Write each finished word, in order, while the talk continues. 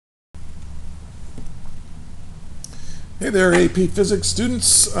Hey there, AP Physics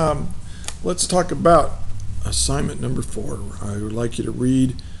students. Let's talk about assignment number 4. I would like you to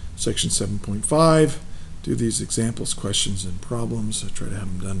read section 7.5, do these examples, questions, and problems. I try to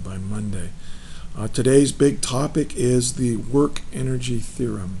have them done by Monday. Today's big topic is the work energy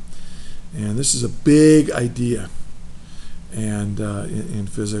theorem. And this is a big idea and in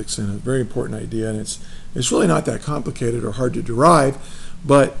physics, and a very important idea. And it's really not that complicated or hard to derive,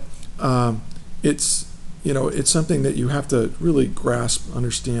 but it's something that you have to really grasp,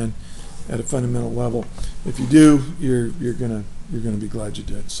 understand at a fundamental level. If you do, you're gonna be glad you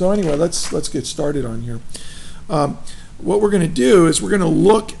did. So anyway, let's get started on here. What we're going to do is we're going to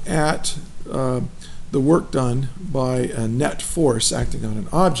look at the work done by a net force acting on an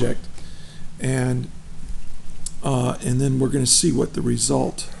object, and then we're going to see what the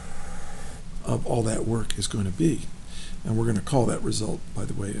result of all that work is going to be. And we're going to call that result, by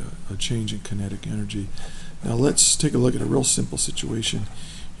the way, a change in kinetic energy. Now let's take a look at a real simple situation.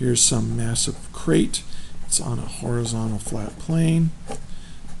 Here's some massive crate. It's on a horizontal flat plane.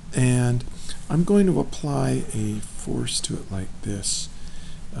 And I'm going to apply a force to it like this.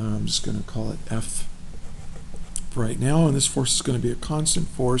 I'm just going to call it F for right now. And this force is going to be a constant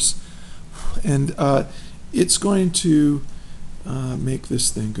force. And it's going to make this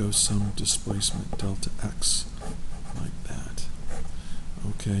thing go some displacement delta x. Like that.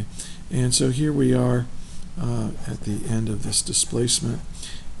 Okay, and so here we are at the end of this displacement,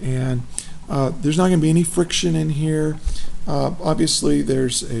 and there's not going to be any friction in here. Obviously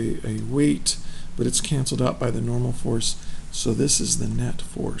there's a weight, but it's canceled out by the normal force, so this is the net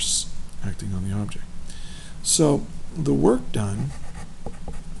force acting on the object. So the work done,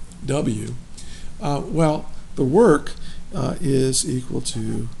 W, well, the work is equal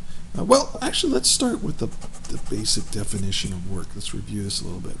to well, actually, let's start with the basic definition of work. Let's review this a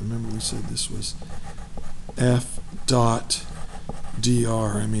little bit. Remember, we said this was F dot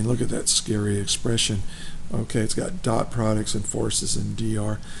dr. I mean, look at that scary expression. Okay, it's got dot products and forces and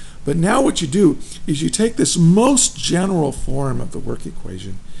dr. But now what you do is you take this most general form of the work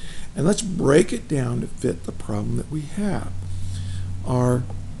equation, and let's break it down to fit the problem that we have. Our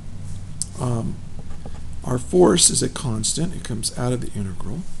force is a constant. It comes out of the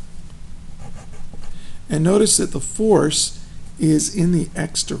integral. And notice that the force is in the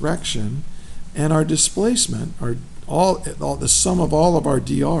x direction, and our displacement, the sum of all of our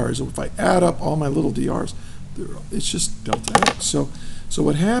dr's, if I add up all my little dr's, it's just delta x. So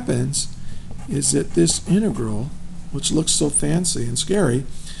what happens is that this integral, which looks so fancy and scary,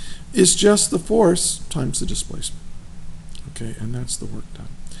 is just the force times the displacement. Okay, and that's the work done.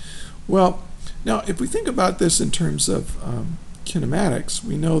 Well, now if we think about this in terms of kinematics,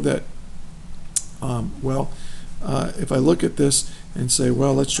 we know that if I look at this and say,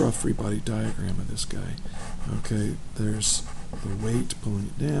 well, let's draw a free body diagram of this guy. Okay, there's the weight pulling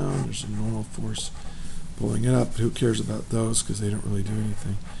it down, there's a normal force pulling it up. Who cares about those because they don't really do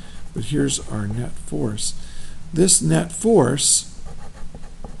anything. But here's our net force. This net force,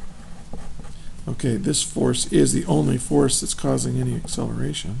 okay, this force is the only force that's causing any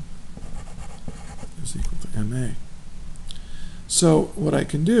acceleration, is equal to ma. So what I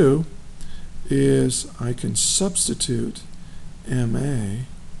can do is I can substitute ma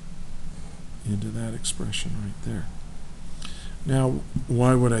into that expression right there. Now,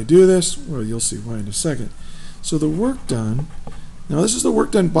 why would I do this? Well, you'll see why in a second. So the work done, now this is the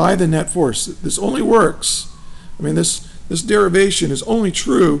work done by the net force. This only works, I mean, this derivation is only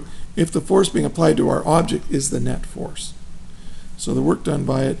true if the force being applied to our object is the net force. So the work done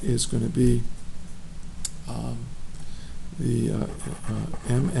by it is going to be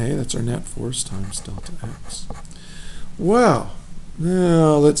ma, that's our net force, times delta x. Well,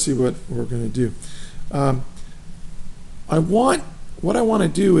 now let's see what we're going to do. What I want to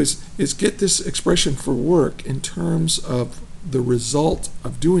do is get this expression for work in terms of the result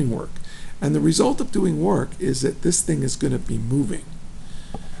of doing work. And the result of doing work is that this thing is going to be moving.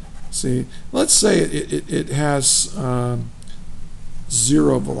 See, let's say it has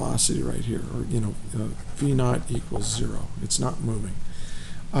zero velocity right here, or v naught equals 0. It's not moving.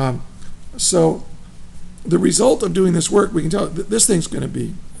 So the result of doing this work, we can tell that this thing's going to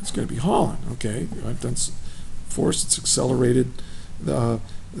be hauling. Okay, I've done force, it's accelerated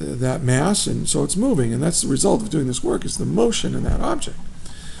that mass, and so it's moving, and that's the result of doing this work, is the motion in that object.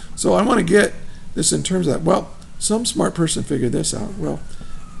 So I want to get this in terms of that. Well, some smart person figured this out. Well,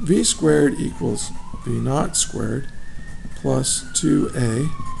 v squared equals v naught squared plus 2a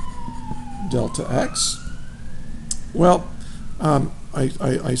delta x. Well,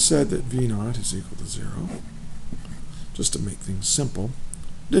 I said that v naught is equal to 0, just to make things simple.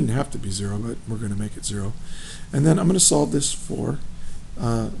 Didn't have to be 0, but we're going to make it 0. And then I'm going to solve this for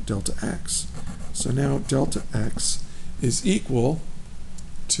delta x. So now delta x is equal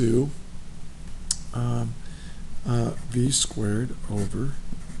to v squared over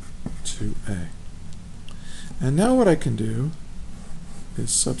 2a. And now what I can do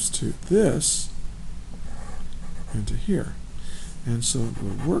is substitute this into here. And so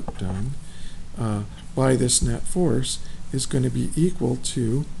the work done by this net force is going to be equal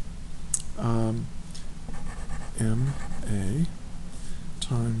to ma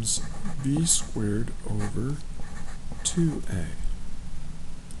times v squared over 2a.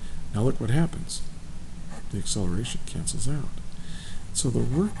 Now look what happens. The acceleration cancels out. So the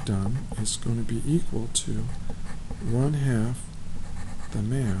work done is going to be equal to 1/2 the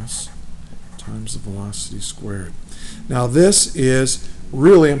mass times the velocity squared. Now this is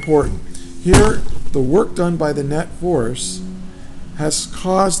really important. Here, the work done by the net force has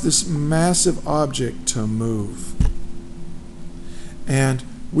caused this massive object to move. And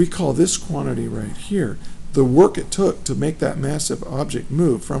we call this quantity right here, the work it took to make that massive object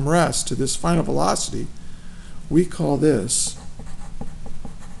move from rest to this final velocity, we call this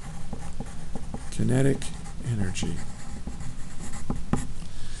kinetic energy.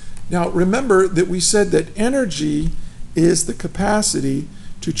 Now remember that we said that energy is the capacity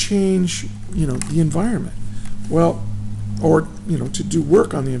to change, the environment. Well, or, to do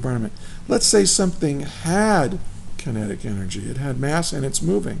work on the environment. Let's say something had kinetic energy. It had mass and it's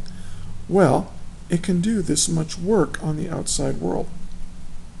moving. Well, it can do this much work on the outside world.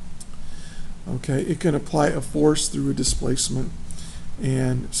 Okay, it can apply a force through a displacement.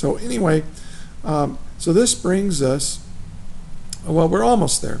 And so anyway, so this brings us, well, we're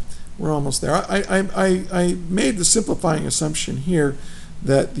almost there. We're almost there. I made the simplifying assumption here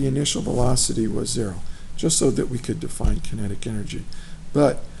that the initial velocity was 0, just so that we could define kinetic energy.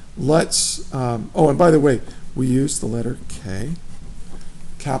 But let's, oh, and by the way, we use the letter K,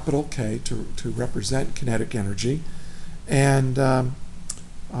 capital K, to represent kinetic energy. And,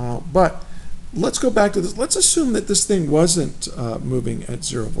 but let's go back to this. Let's assume that this thing wasn't moving at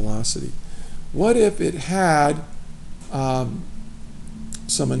 0 velocity. What if it had some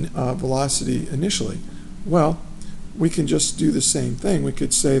velocity initially? Well, we can just do the same thing. We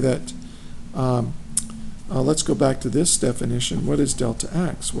could say that, let's go back to this definition. What is delta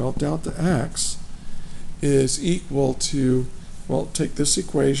x? Well, delta x is equal to, well, take this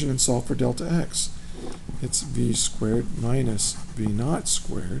equation and solve for delta x. It's v squared minus v naught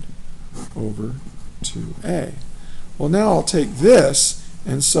squared over 2a. Well, now I'll take this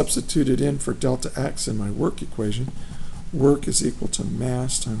and substitute it in for delta x in my work equation. Work is equal to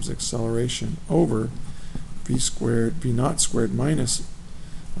mass times acceleration over v squared, v naught squared minus,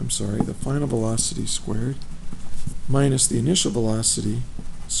 the final velocity squared minus the initial velocity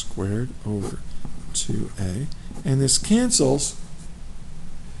squared over 2a. And this cancels,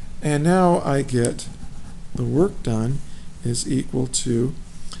 and now I get the work done is equal to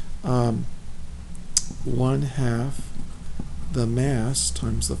 1/2 the mass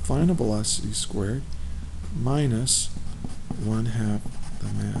times the final velocity squared minus 1/2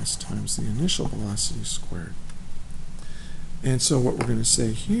 the mass times the initial velocity squared. And so what we're going to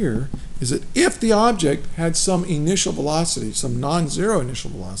say here is that if the object had some initial velocity, some non-zero initial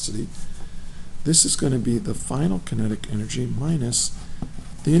velocity, this is going to be the final kinetic energy minus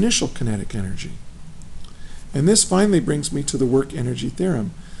the initial kinetic energy. And this finally brings me to the work energy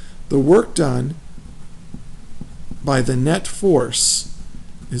theorem. The work done by the net force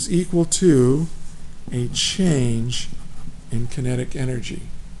is equal to a change in kinetic energy.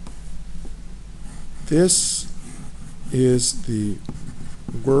 This is the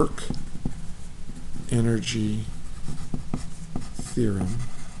work energy theorem.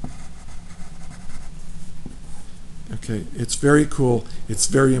 Okay, it's very cool, it's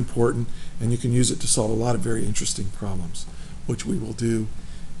very important, and you can use it to solve a lot of very interesting problems, which we will do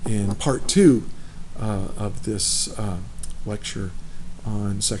in part 2 of this lecture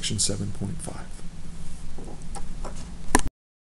on section 7.5.